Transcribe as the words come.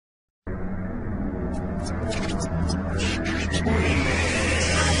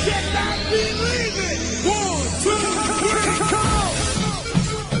cannot believe it! 1, 2, 3, go!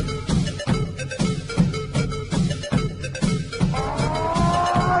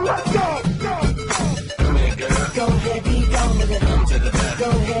 Let's go! Come here, girl. Go ahead, be gone with it. Come to the back. Go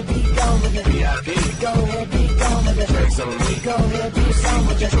ahead, be gone with it. VIP. Go ahead, be gone with it. Drinks on me. Go ahead, be gone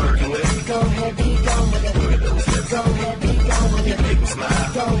with it. Working with. Go ahead, be gone with it. Look at those hips. Go ahead, be gone with it. Make me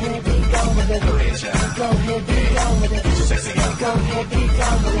smile. Go ahead, be gone with it. Go ahead, child. Go ahead, be gone with it. Get your sexy out. Go ahead, be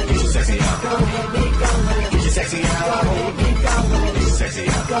gone with it. Get your sexy out. Go ahead, be gone with it. Get your sexy out. Go ahead, be gone with it. Get your sexy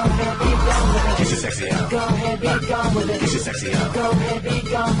out. Go ahead, be gone with it. Get your sexy out. Go ahead, be gone with it. Get your sexy out. Go ahead, be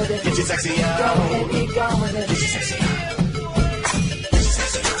gone with it. Get your sexy out. Go ahead, be gone with it. Get your sexy out.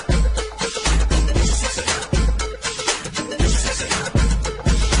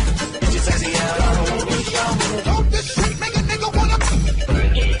 Don't this shit make a nigga wanna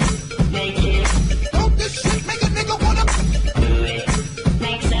Work it, make it, Don't this shit make a nigga wanna do it,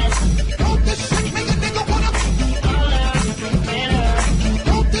 make sense. Don't this shit make a nigga wanna Harder, better,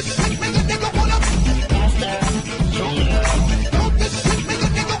 Don't this shit make a nigga wanna faster, stronger. Don't this shit make a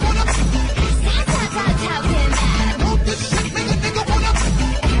nigga wanna Don't this shit make a nigga wanna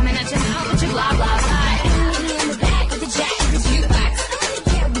Coming at your mouth with your blah blah blah. Hit me in the back with the jack of the jukebox. I don't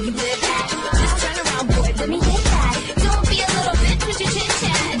care, we can live that. Just turn around, boy, let me hit that. Don't be a little bitch with your chit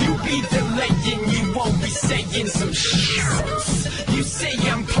chat. You be delaying, you won't be saying some shit. You say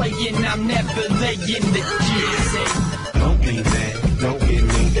I'm playing, I'm never laying the kids.